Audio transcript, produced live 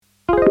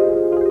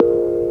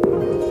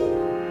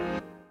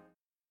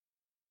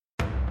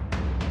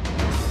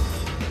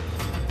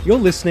You're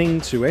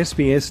listening to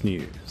SBS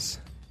News.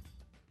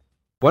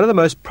 One of the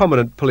most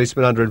prominent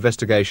policemen under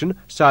investigation,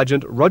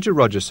 Sergeant Roger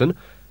Rogerson,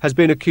 has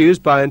been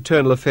accused by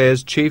Internal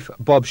Affairs Chief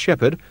Bob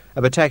Shepherd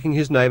of attacking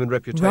his name and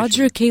reputation.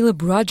 Roger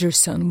Caleb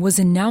Rogerson was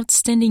an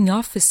outstanding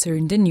officer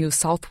in the New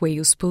South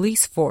Wales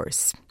Police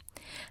Force.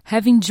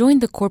 Having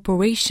joined the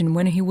corporation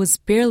when he was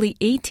barely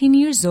 18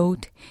 years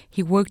old,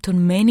 he worked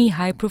on many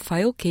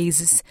high-profile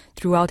cases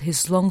throughout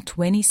his long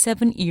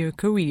 27-year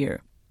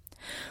career.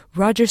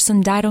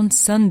 Rogerson died on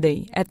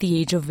Sunday at the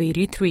age of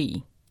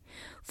 83.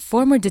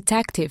 Former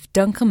detective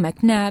Duncan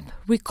McNabb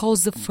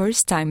recalls the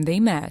first time they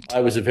met. I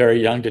was a very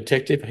young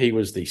detective. He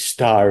was the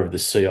star of the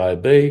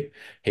CIB.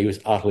 He was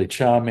utterly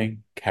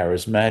charming,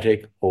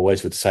 charismatic,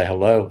 always would say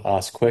hello,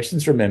 ask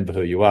questions, remember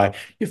who you are.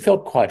 You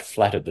felt quite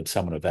flattered that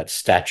someone of that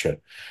stature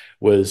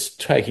was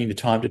taking the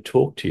time to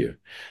talk to you.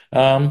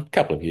 A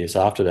couple of years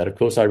after that, of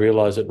course, I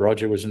realised that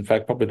Roger was, in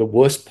fact, probably the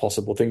worst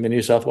possible thing the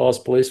New South Wales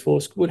Police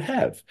Force would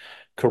have: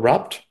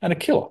 corrupt and a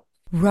killer.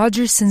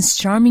 Rogerson's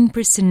charming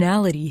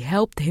personality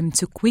helped him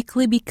to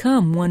quickly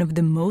become one of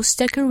the most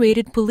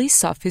decorated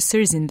police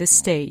officers in the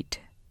state.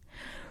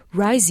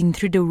 Rising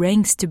through the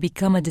ranks to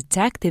become a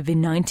detective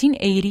in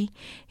 1980,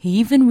 he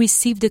even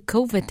received the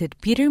coveted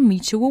Peter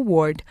Mitchell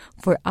Award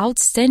for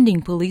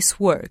outstanding police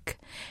work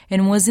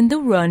and was in the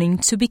running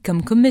to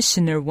become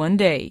commissioner one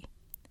day.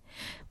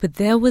 But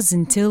that was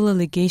until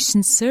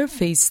allegations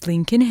surfaced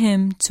linking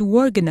him to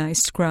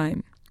organized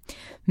crime.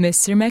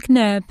 Mr.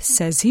 McNabb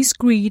says his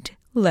greed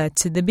led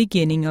to the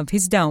beginning of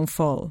his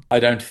downfall. I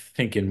don't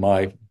think in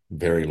my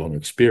very long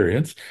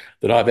experience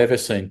that I've ever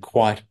seen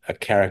quite a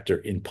character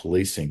in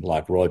policing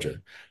like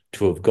Roger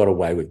to have got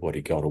away with what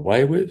he got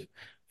away with,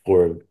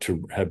 or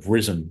to have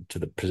risen to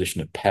the position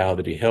of power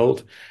that he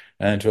held,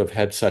 and to have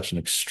had such an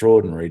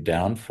extraordinary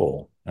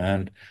downfall.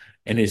 And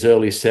in his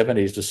early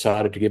 70s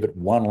decided to give it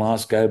one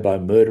last go by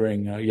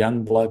murdering a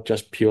young bloke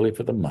just purely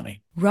for the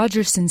money.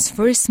 Rogerson's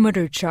first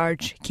murder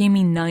charge came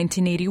in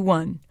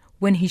 1981,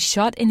 when he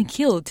shot and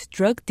killed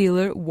drug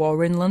dealer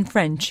Warren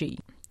Lanfranchi.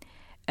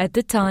 At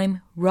the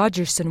time,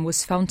 Rogerson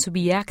was found to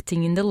be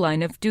acting in the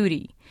line of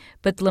duty,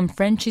 but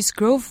Lanfranchi's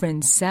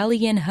girlfriend,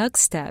 Sally Ann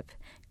Hugstep,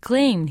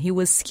 claimed he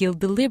was killed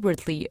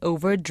deliberately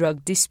over a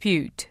drug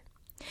dispute.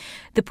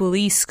 The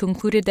police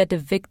concluded that the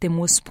victim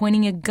was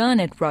pointing a gun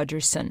at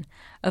Rogerson,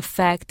 a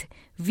fact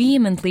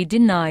vehemently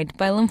denied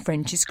by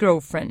Lanfranchi's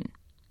girlfriend.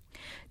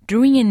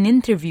 During an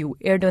interview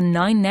aired on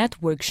 9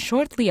 Network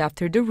shortly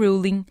after the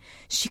ruling,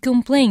 she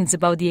complains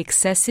about the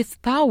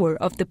excessive power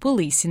of the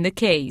police in the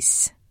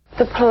case.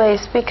 The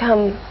police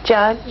become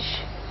judge,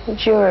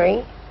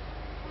 jury,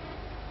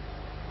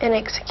 and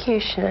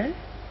executioner.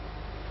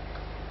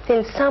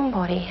 Then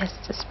somebody has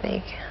to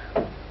speak.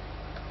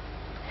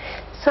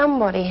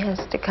 Somebody has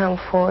to come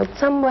forward.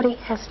 Somebody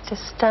has to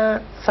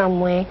start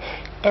somewhere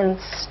and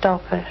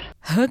stop it.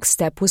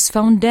 Hugstep was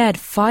found dead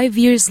 5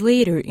 years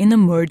later in a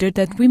murder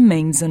that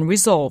remains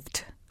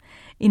unresolved.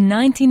 In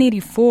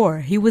 1984,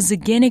 he was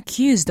again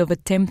accused of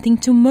attempting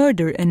to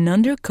murder an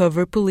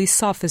undercover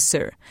police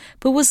officer,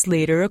 but was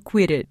later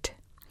acquitted.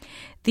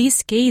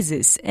 These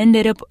cases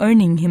ended up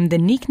earning him the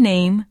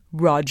nickname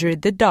Roger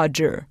the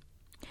Dodger.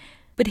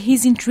 But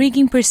his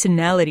intriguing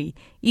personality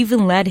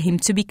even led him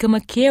to become a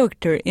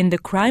character in the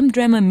crime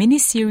drama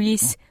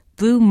miniseries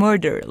Blue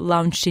Murder,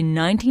 launched in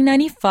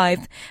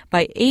 1995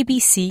 by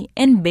ABC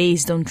and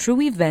based on true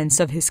events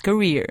of his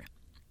career.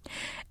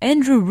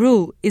 Andrew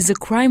Rule is a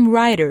crime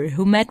writer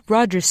who met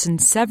Rogerson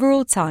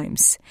several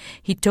times.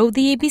 He told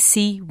the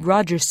ABC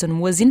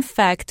Rogerson was in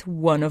fact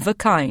one of a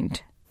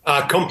kind.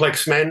 A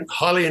complex man,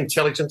 highly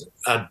intelligent,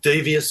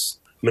 devious,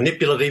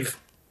 manipulative,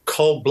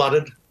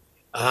 cold-blooded.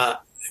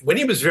 When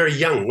he was very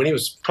young, when he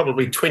was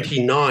probably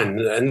 29,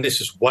 and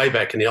this is way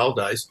back in the old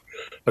days,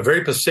 a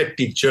very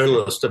perceptive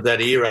journalist of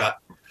that era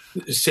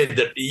said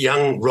that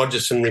young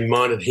Rogerson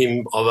reminded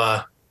him of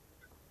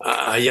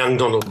a young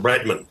Donald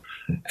Bradman.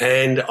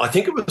 And I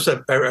think it was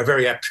a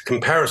very apt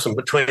comparison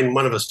between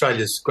one of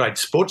Australia's great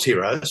sports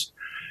heroes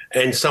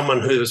and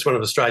someone who was one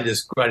of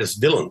Australia's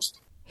greatest villains.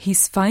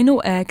 His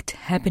final act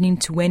happened in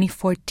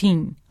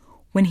 2014,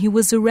 when he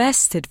was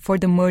arrested for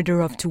the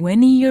murder of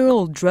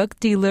 20-year-old drug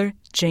dealer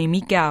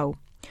Jamie Gow.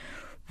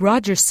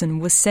 Rogerson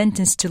was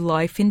sentenced to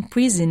life in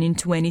prison in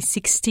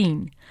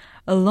 2016,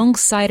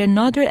 alongside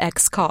another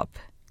ex-cop,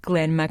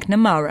 Glenn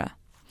McNamara.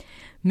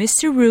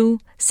 Mr. Rue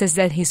says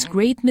that his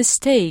great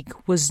mistake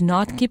was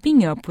not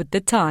keeping up with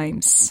the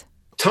times.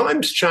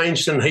 Times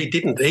changed and he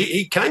didn't.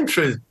 He came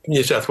through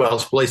New South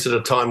Wales Police at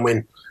a time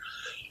when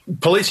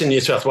police in New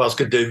South Wales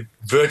could do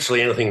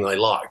virtually anything they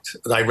liked.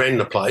 They ran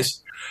the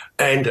place.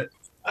 And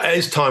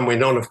as time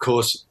went on, of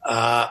course,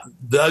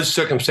 those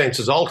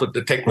circumstances altered,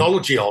 the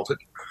technology altered,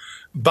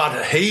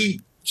 but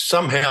he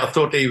somehow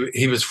thought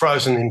he was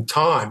frozen in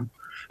time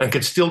and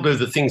could still do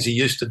the things he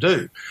used to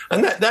do.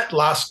 And that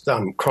last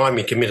crime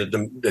he committed,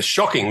 the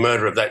shocking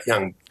murder of that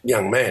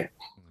young man,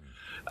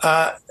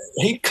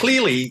 he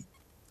clearly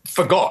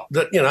forgot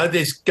that,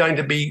 there's going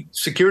to be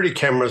security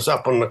cameras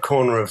up on the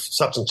corner of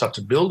such and such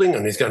a building,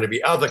 and there's going to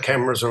be other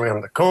cameras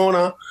around the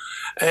corner,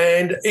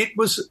 And it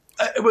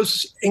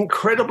was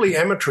incredibly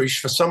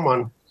amateurish for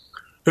someone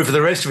who for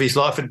the rest of his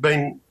life had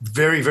been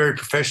very, very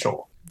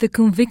professional. The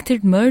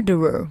convicted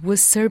murderer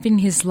was serving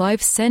his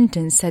life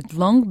sentence at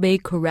Long Bay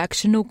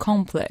Correctional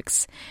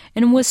Complex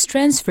and was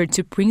transferred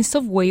to Prince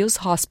of Wales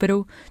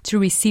Hospital to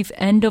receive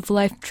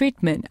end-of-life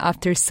treatment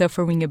after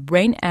suffering a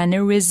brain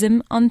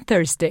aneurysm on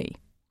Thursday.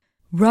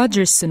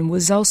 Rogerson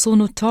was also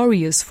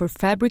notorious for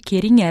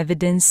fabricating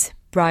evidence,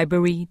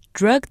 bribery,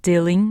 drug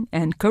dealing,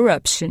 and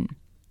corruption.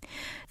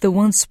 The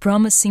once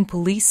promising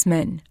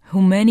policeman,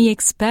 who many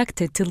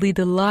expected to lead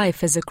a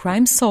life as a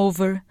crime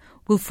solver,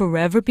 will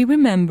forever be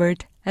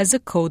remembered as a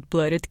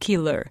cold-blooded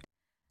killer.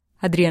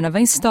 Adriana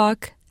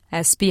Weinstock,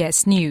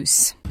 SBS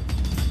News.